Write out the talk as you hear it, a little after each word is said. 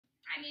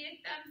need a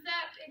thumbs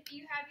up if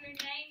you have your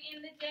name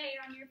and the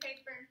date on your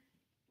paper.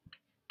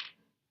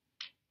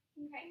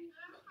 Okay.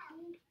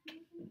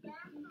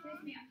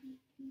 Yes, ma'am.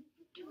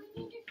 Do we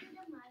need to do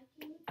the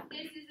markings?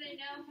 This is a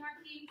no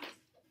markings.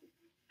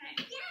 Okay.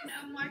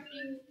 No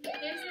markings.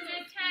 This is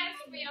a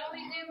test. We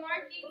only do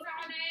markings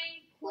on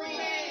a Quiz.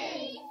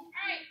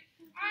 Alright.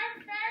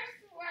 Our first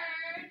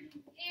word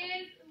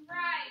is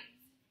right.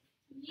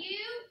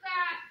 You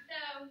got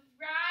the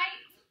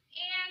right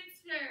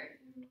answer.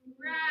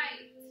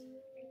 Right.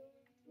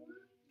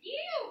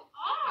 You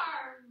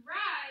are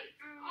right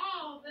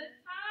all the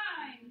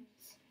time.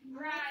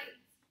 Right.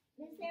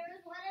 Miss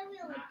Sarah's what are we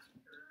looking?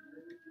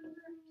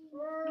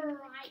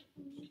 Right.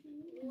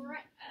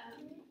 Right.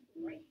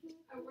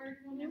 A word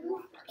will never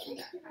start with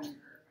that kind of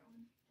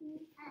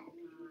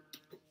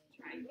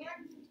Try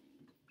again.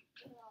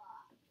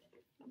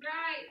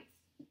 Right.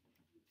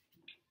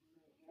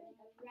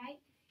 Right.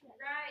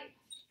 Right.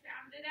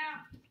 Sound it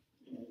out.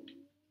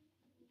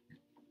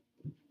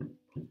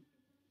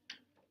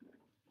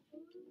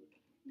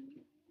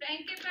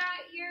 Think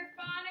about your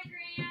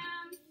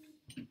phonograms.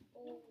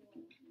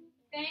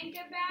 Think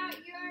about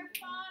your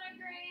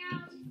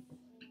phonograms.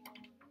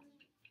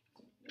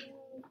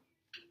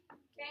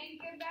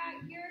 Think about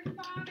your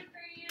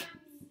phonograms.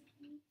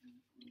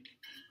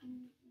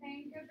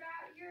 Think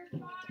about your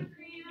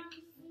phonograms.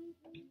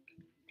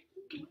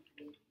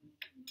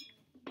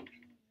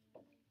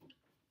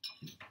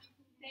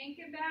 Think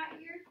about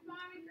your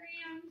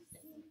phonograms.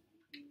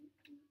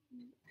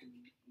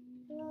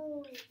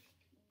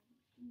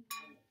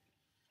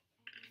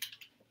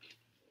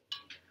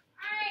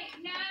 Alright,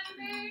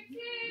 number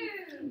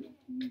 2.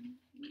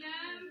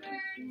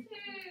 Number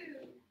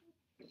 2.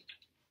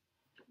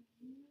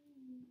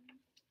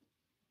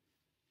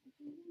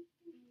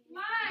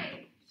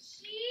 Life.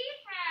 She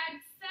had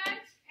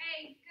such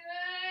a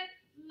good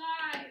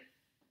life.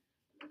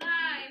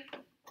 Life.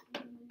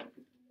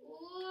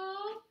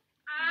 Ooh,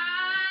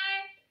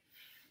 life.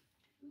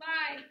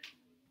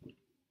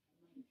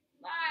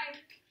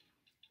 Life.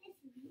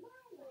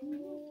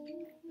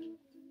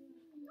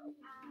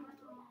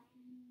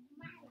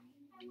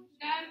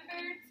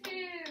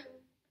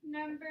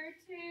 Number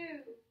 2.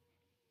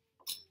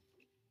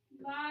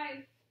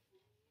 Life.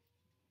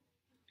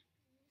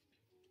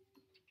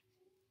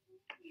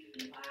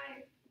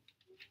 Life.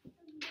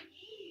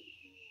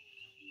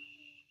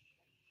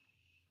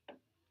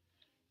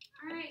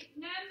 Alright,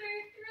 number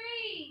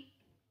 3.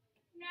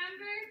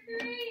 Number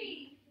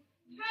 3.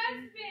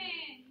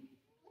 Husband.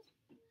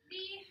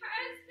 The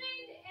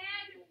husband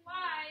and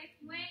wife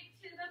went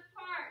to the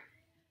park.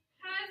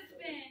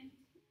 Husband.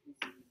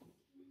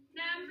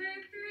 Number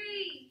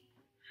 3.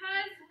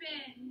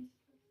 Husband.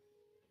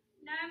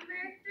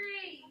 Number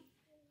 3.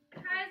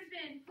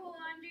 Husband. Pull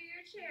under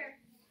your chair.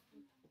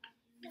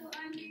 Pull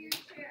under your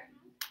chair.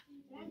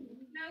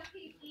 No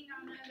peeking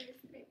on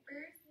others'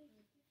 papers.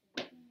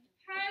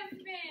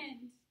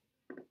 Husband.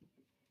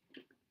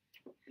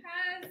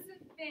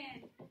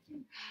 Husband.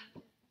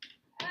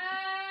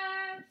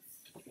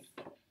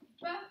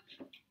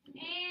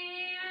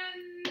 And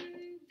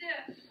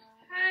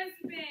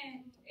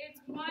husband.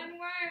 It's one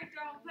word.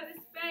 Don't put a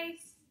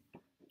space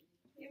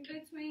in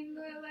between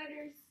the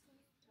letters.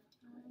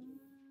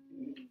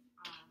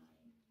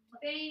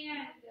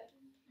 Band.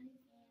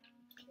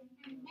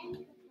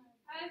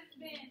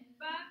 Husband.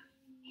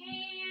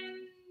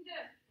 And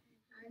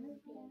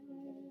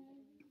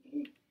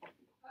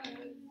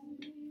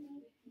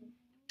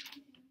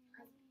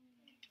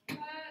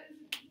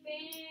husband.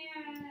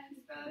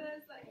 Spell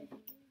this like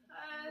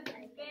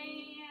husband.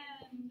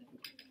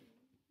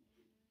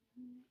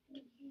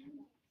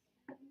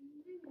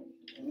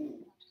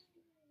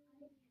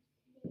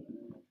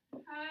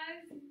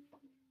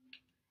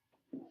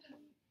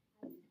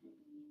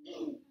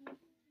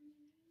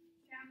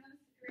 Sound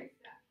those, erase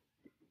that.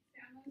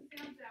 Sound those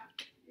sounds out.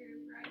 You're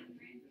writing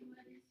random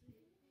letters.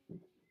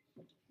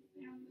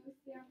 Sound those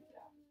sounds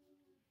out.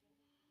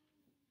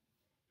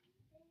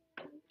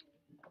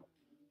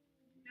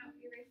 No,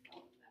 erase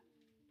all of them.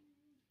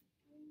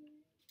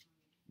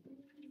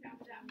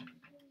 Sound out.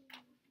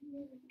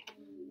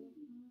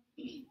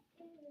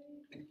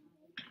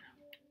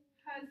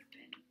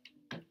 Husband.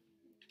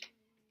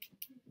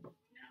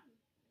 No.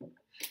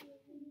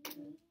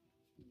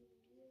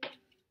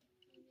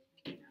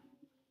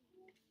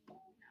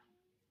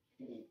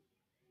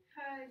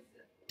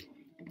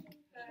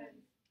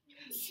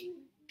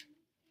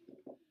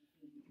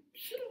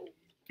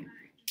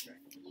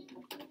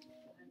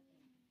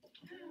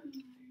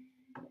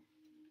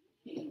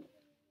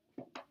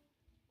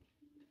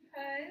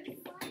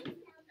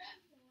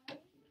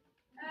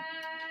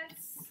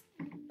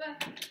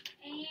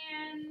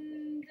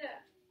 And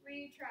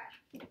retry.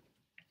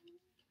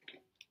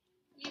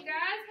 You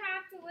guys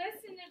have to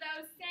listen to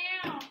those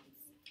sounds.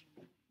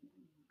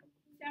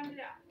 Sound it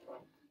out.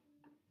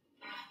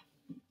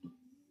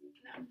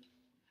 No.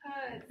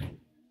 Huz.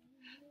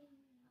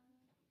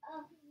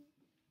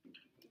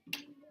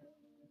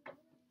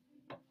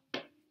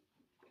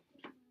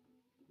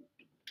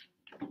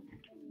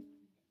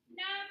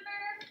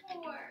 Number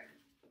 4.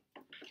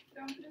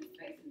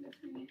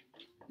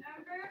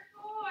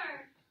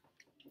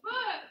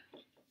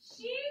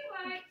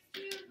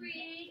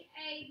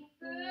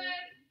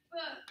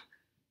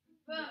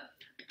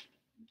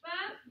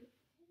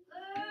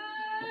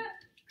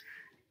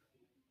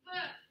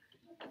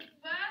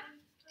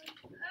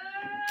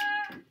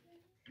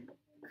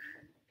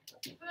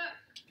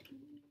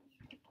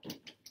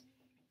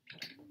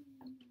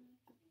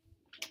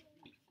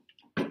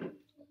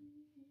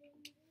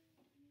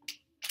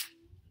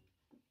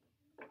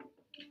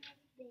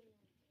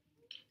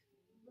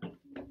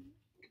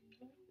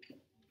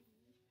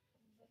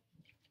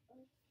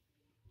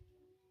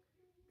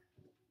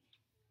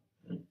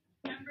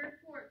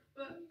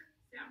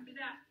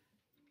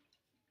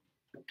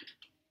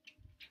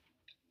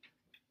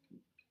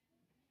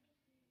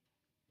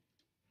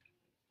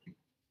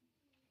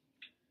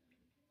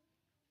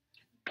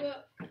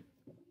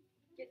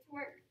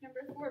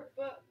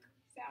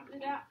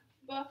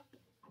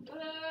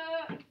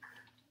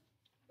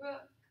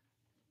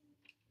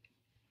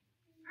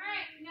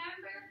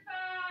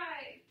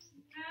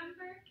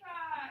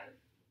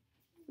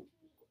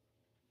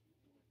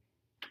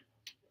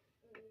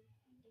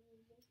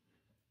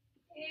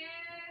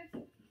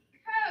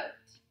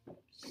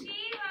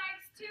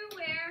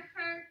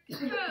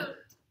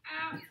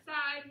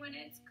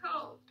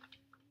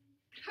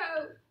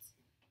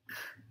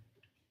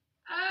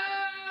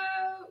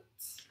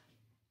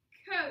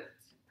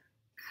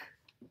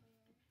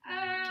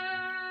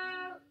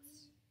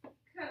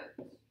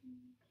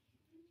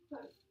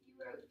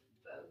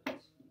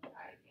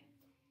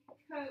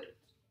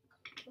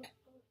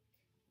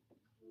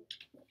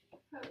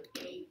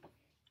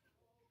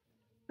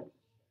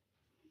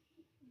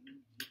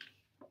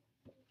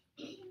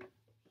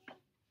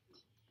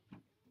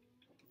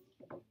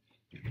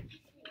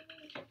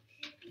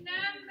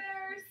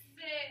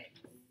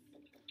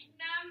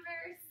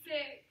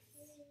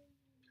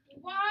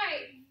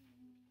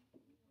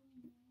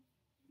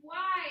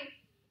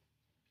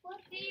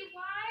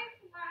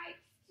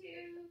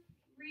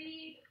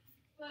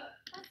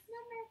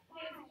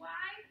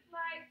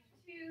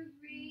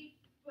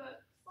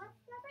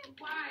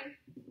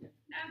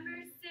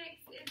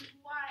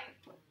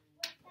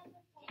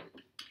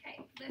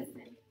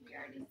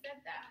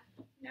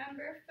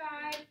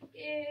 5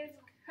 is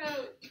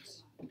coat.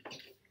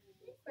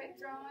 Quit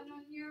drawing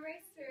on your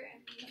eraser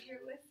and use your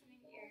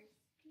listening ears.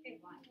 Okay,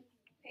 1.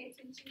 Pay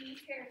attention to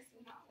Miss Harrison,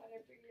 not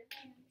whatever you're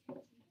paying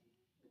attention to.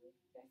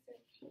 That's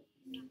it.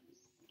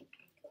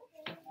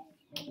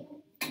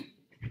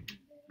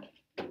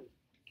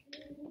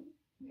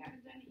 We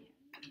haven't done it yet.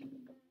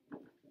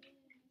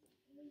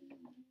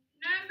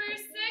 Number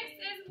 6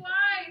 is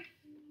wife.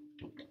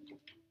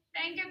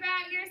 Think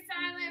about your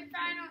silent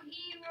final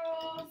E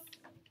rules.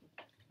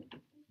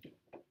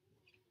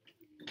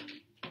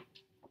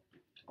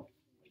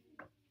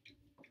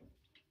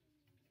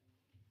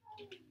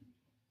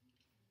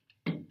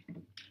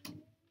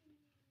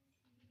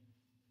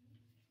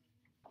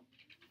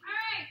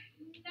 Alright,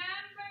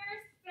 number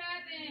 7.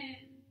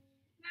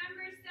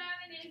 Number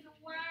 7 is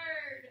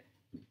word.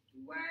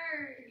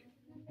 Word.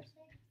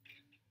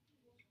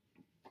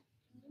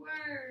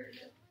 Word.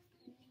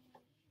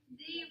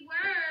 The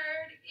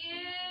word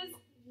is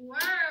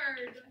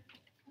word.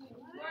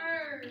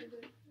 Word.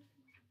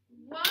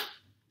 What?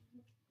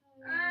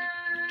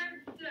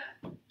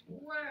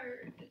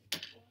 Word.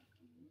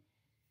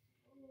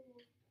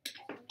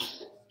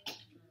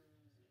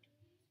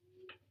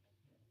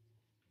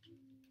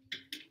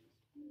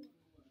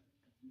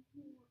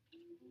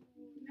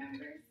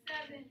 Number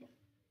 7.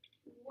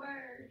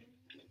 Word.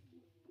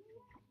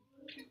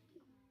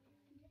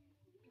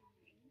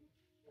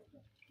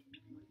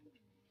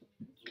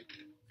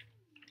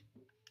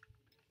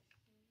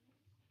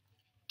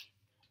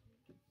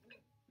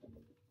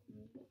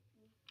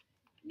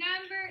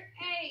 Number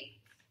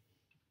 8.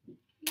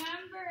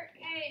 Number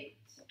 8.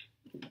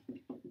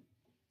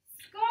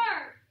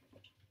 Scarf.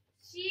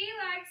 She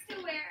likes to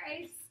wear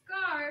a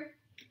scarf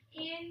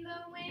in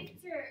the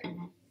winter.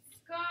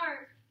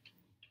 Scarf.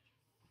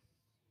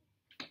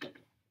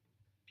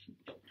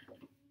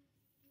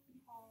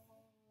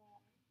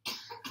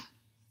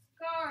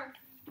 Scarf.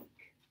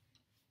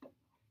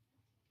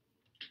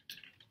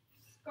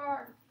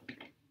 Scarf.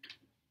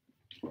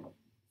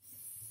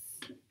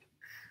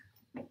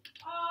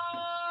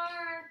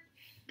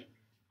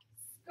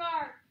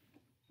 Scarf.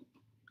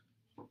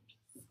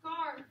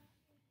 Scarf.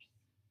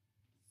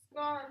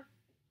 Scarf.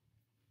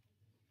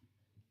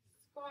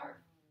 Scarf.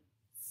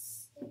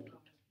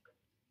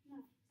 No,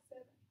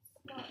 7.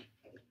 Scarf.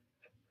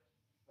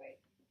 Wait.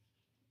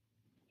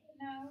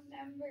 No,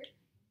 number.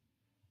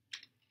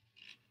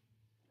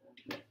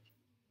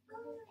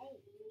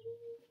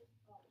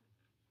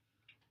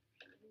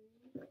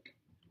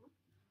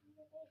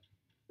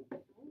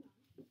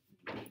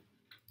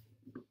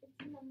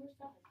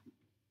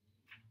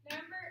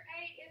 Number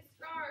 8 is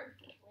scarf.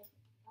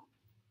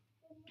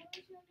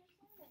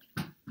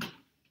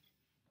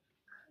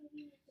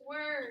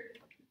 Word.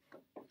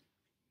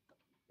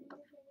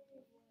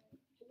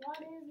 What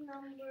is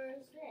number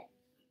 6?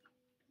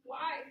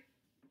 Why?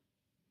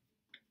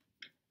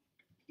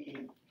 Fix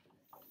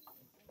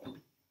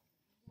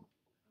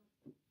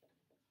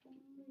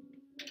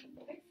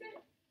it.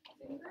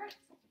 It's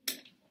incorrect.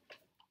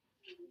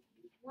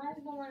 What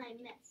is the one I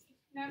missed?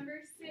 Number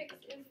 6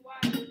 is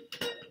why.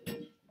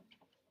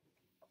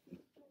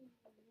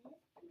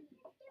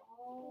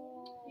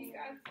 Oh. You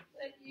guys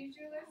use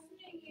your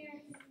listening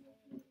ears.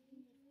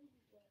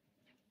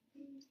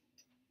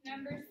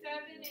 Number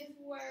 7 is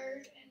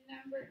word, and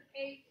number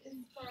 8 is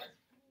scarf.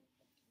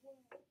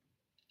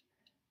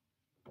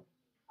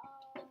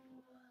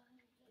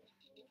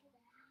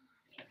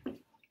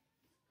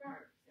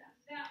 Scarf.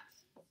 Down.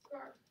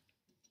 Scarf.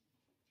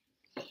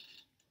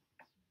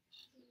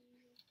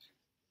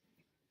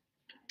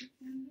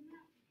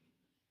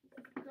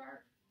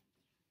 Scarf.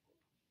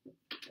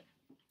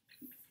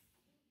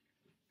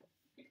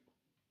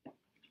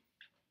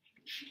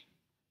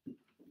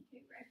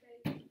 Okay, write that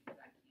again, because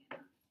I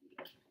cannot see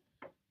it.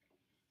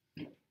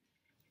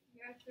 You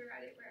have to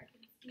write it where I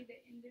can see the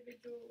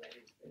individual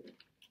letters.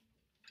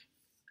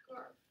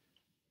 Scarf.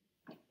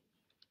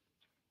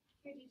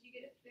 Okay, did you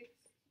get it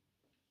fixed?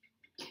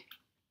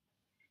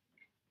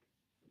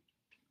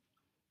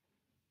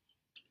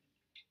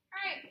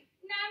 Alright,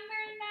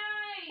 number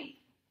 9.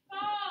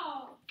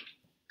 Fall.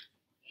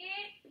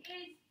 It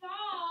is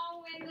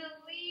fall when the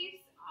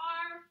leaves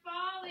are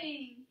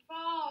falling.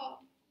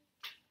 Fall.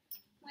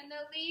 When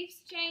the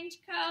leaves change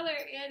color,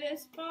 it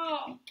is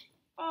fall.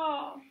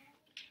 Fall.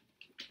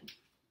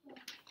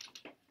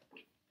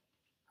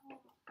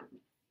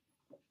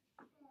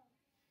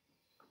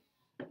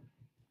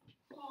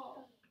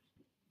 Fall.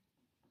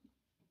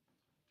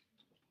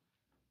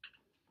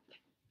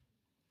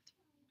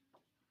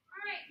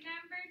 Alright,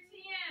 number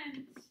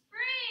 10.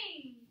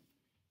 Spring.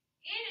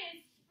 It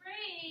is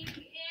spring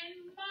in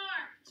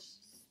March.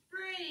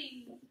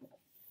 Spring.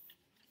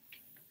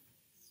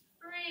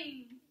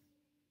 Spring.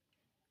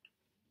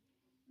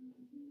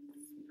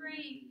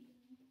 Spring.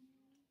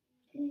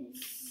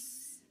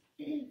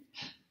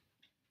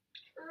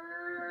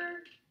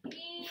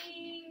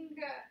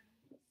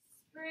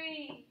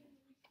 Spring.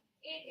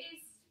 It is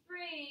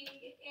spring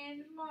in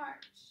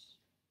March.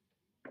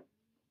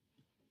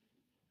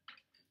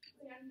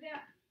 Down,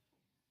 down.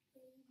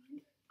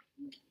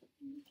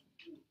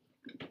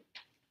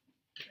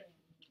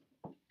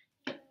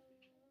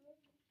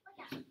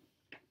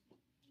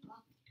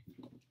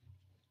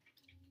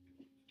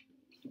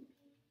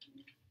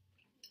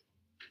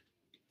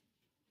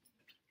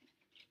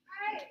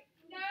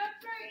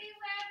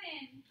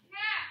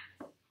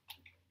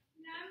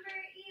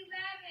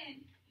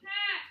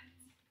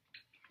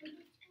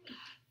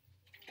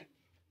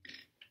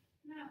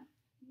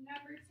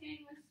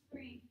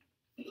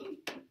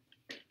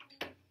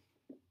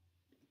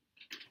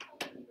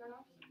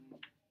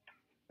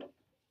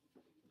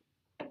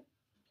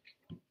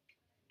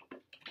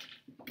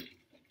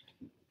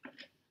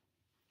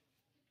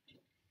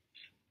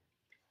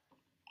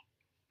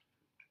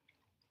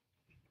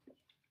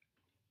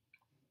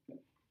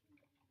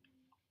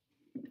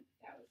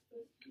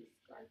 piece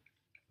scarf.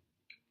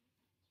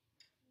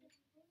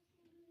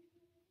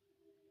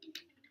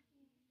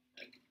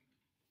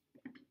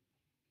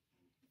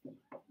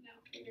 No,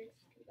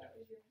 erase, because that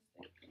was your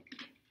mistake.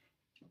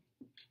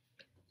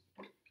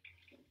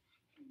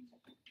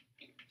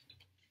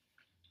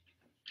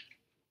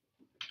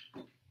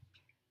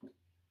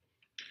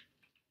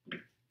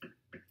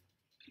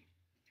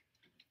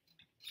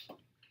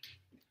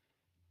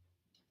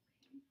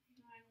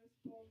 Mine was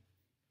full.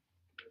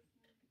 This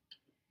one.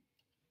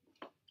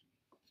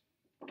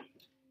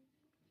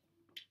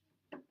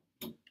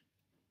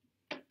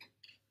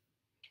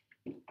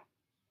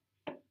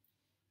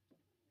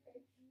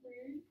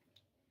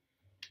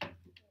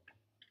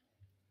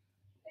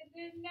 And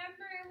then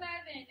number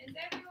 11. Is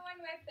everyone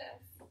with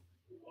us?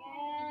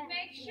 Yeah.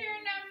 Make sure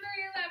number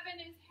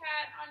 11 is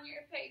had on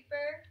your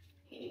paper.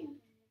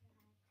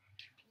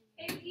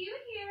 If you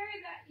hear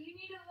that you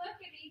need to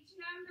look at each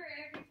number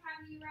every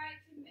time you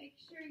write to make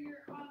sure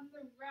you're on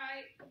the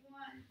right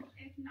one.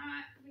 If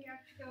not, we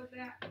have to go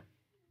back.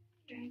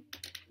 Okay.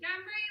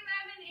 Number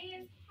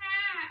 11 is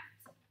hat.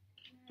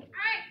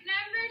 Alright,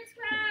 number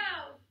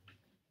 12.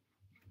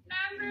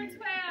 Number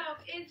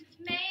 12 is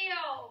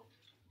male.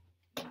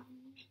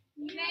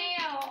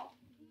 Male.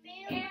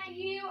 If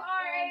you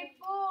are a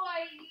boy,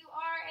 you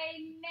are a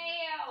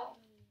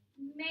male.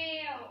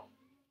 Male.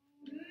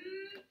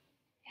 Male.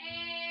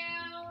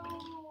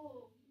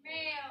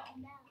 Male.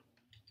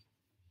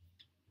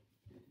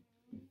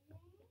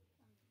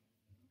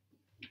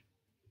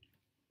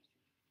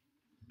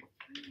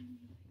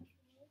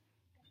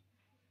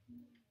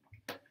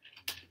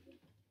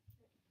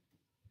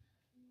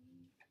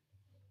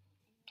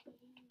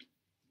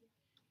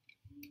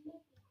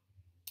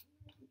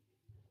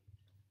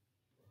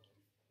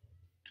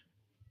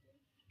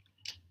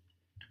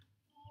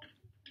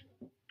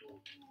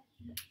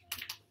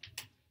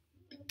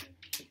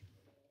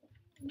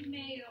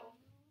 Male.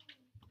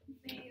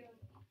 Male.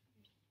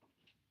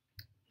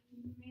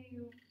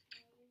 Male.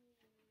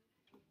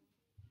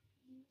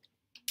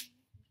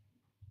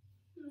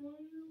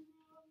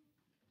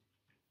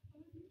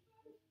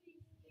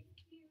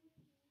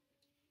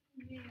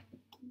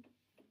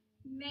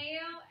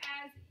 Male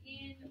as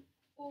in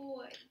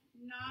boy,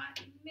 not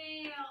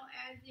male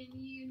as in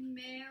you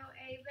mail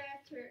a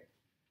letter.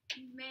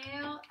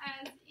 Male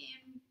as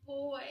in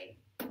boy.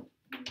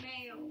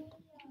 Male.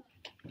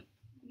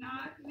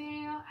 Not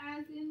male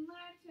as in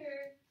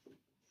letter.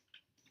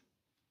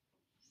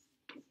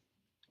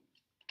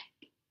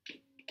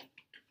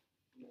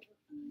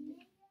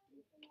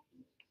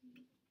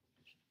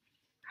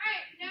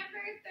 Alright,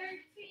 number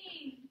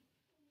 13.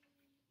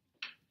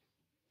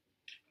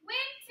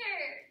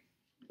 Winter.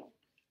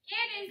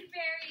 It is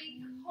very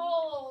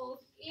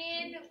cold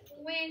in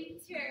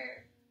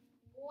winter.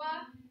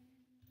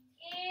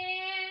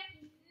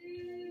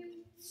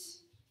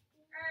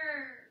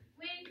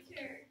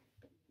 Winter.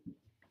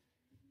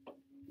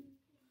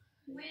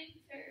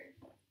 Winter.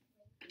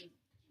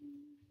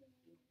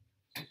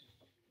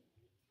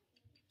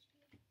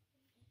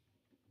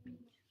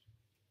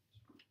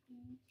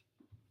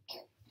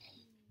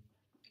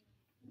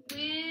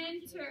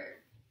 Winter.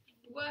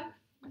 What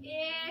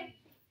it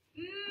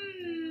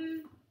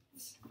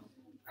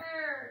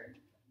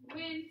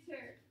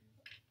winter.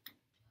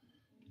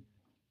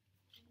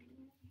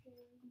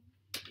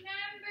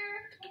 Number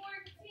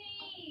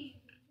 14.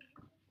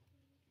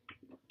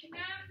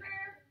 Number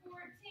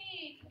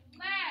 14.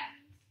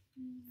 Left.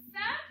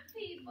 Some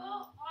people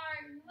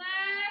are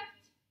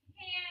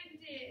left-handed.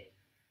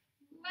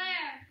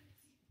 Left.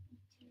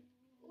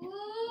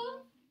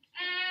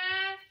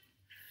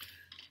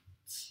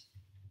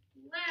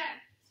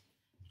 Left.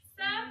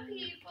 Some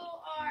people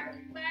are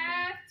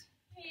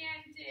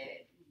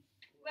left-handed.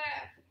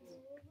 Left.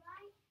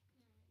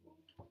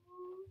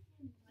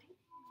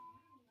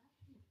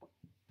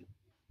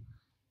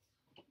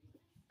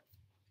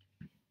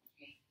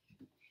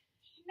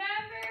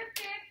 Number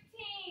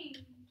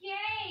 15.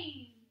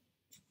 Game.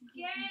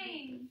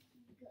 Game.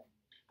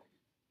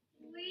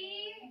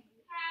 We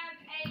have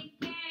a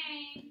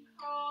game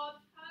called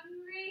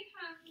Hungry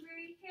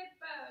Hungry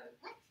Hippos.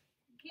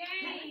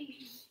 Game.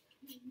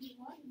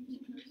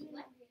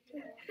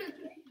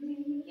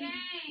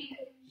 Game.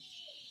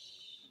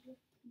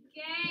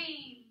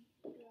 Game.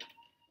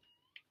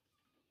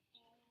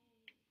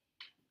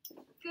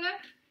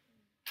 Good.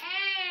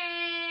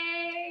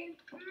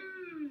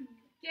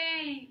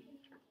 Game.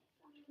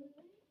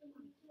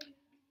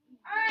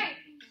 Alright,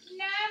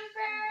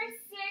 number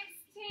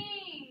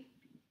 16.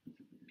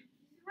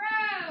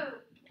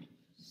 Throw.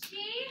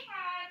 She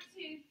had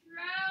to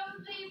throw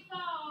the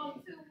ball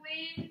to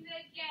win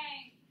the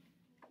game.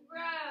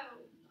 Throw.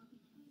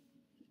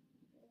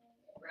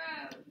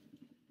 Throw.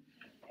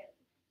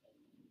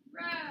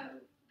 Throw.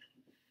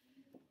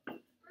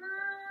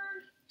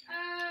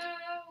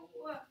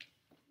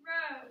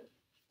 Throw.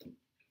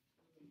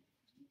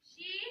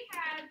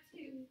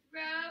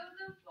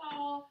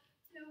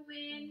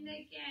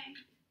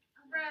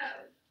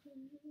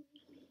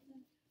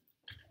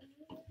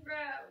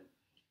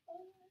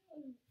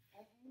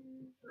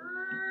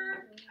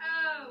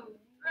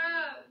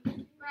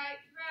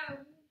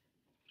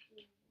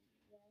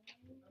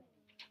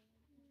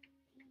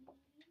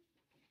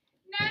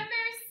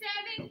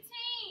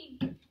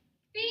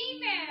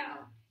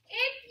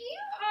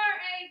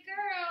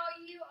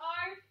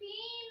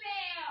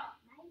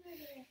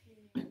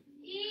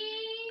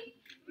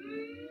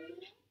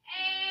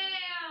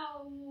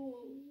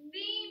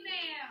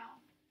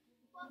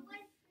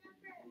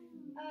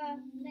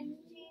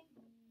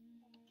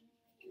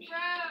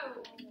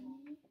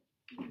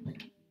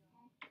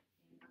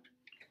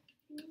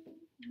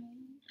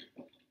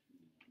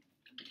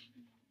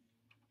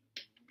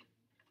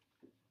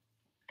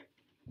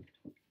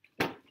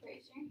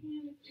 your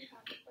hand if you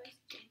have a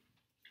question.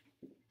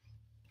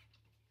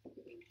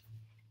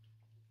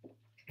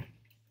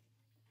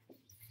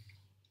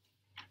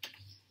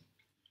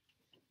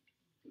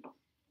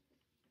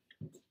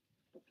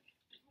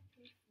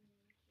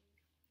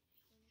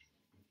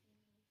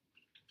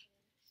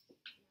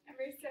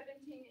 Number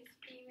 17 is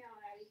female,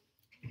 Addie.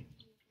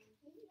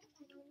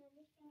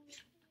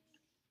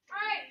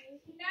 Alright,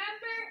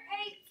 number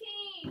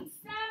 18,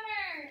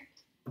 summer.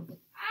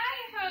 I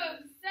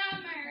hope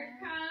summer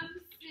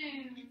comes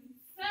soon.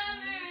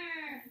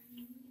 Summer.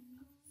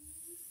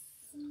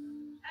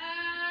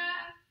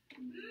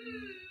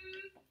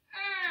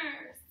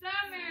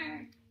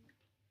 Summer.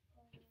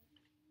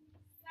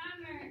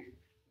 Summer.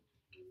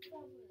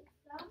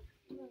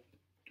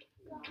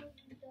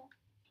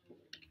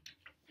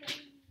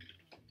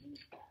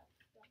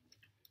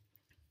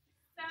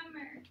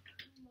 Summer.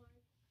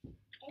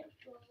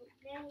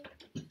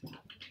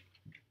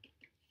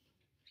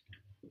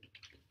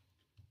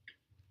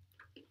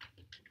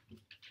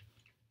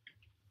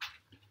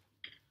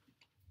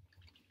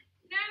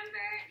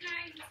 Number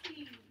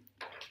 19.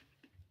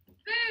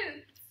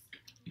 Boots.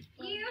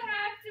 You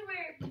have to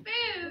wear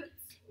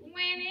boots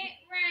when it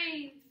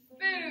rains.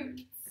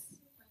 Boots.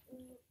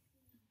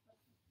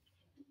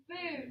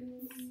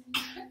 Boots.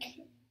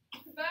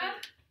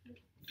 Boots.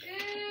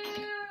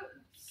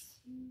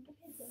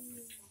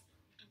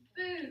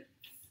 Boots.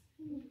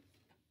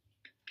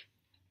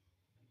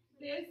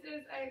 This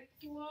is a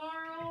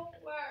plural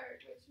word,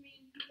 which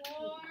means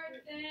more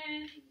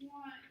than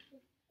one.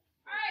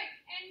 Alright,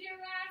 and your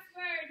last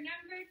word,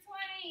 number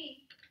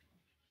 20.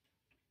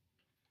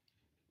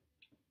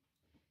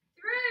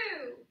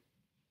 Threw.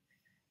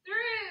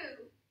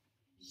 Threw.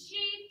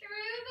 She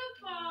threw the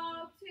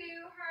ball to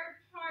her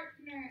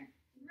partner.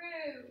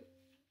 Threw.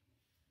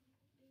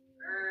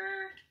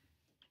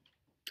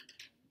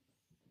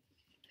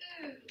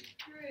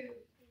 Threw.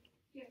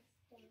 Yes.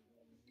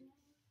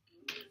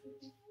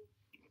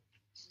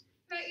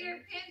 Put your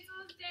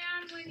pencils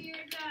down when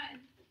you're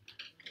done.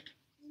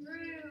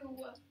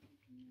 Threw.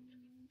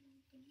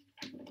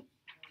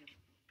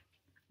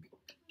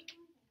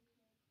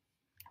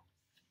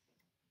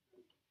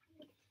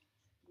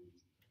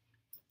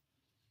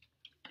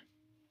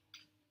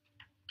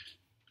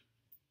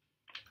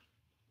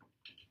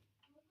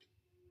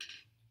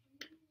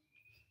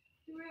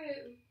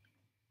 Through.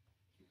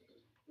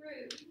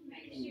 Through.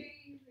 Make sure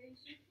you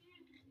raise your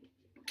hand if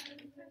you have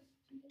a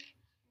question.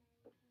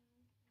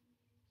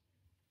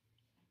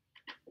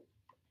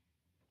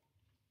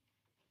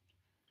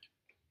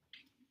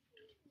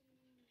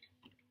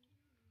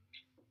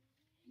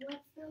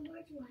 What's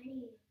number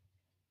 20?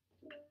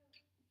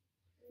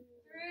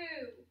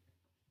 Through.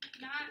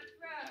 Not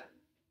from.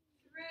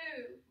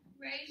 Through.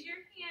 Raise your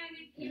hand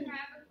if you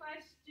have a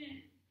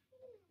question.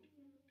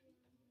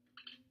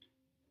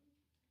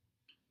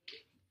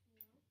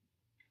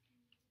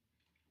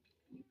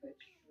 You put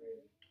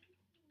through.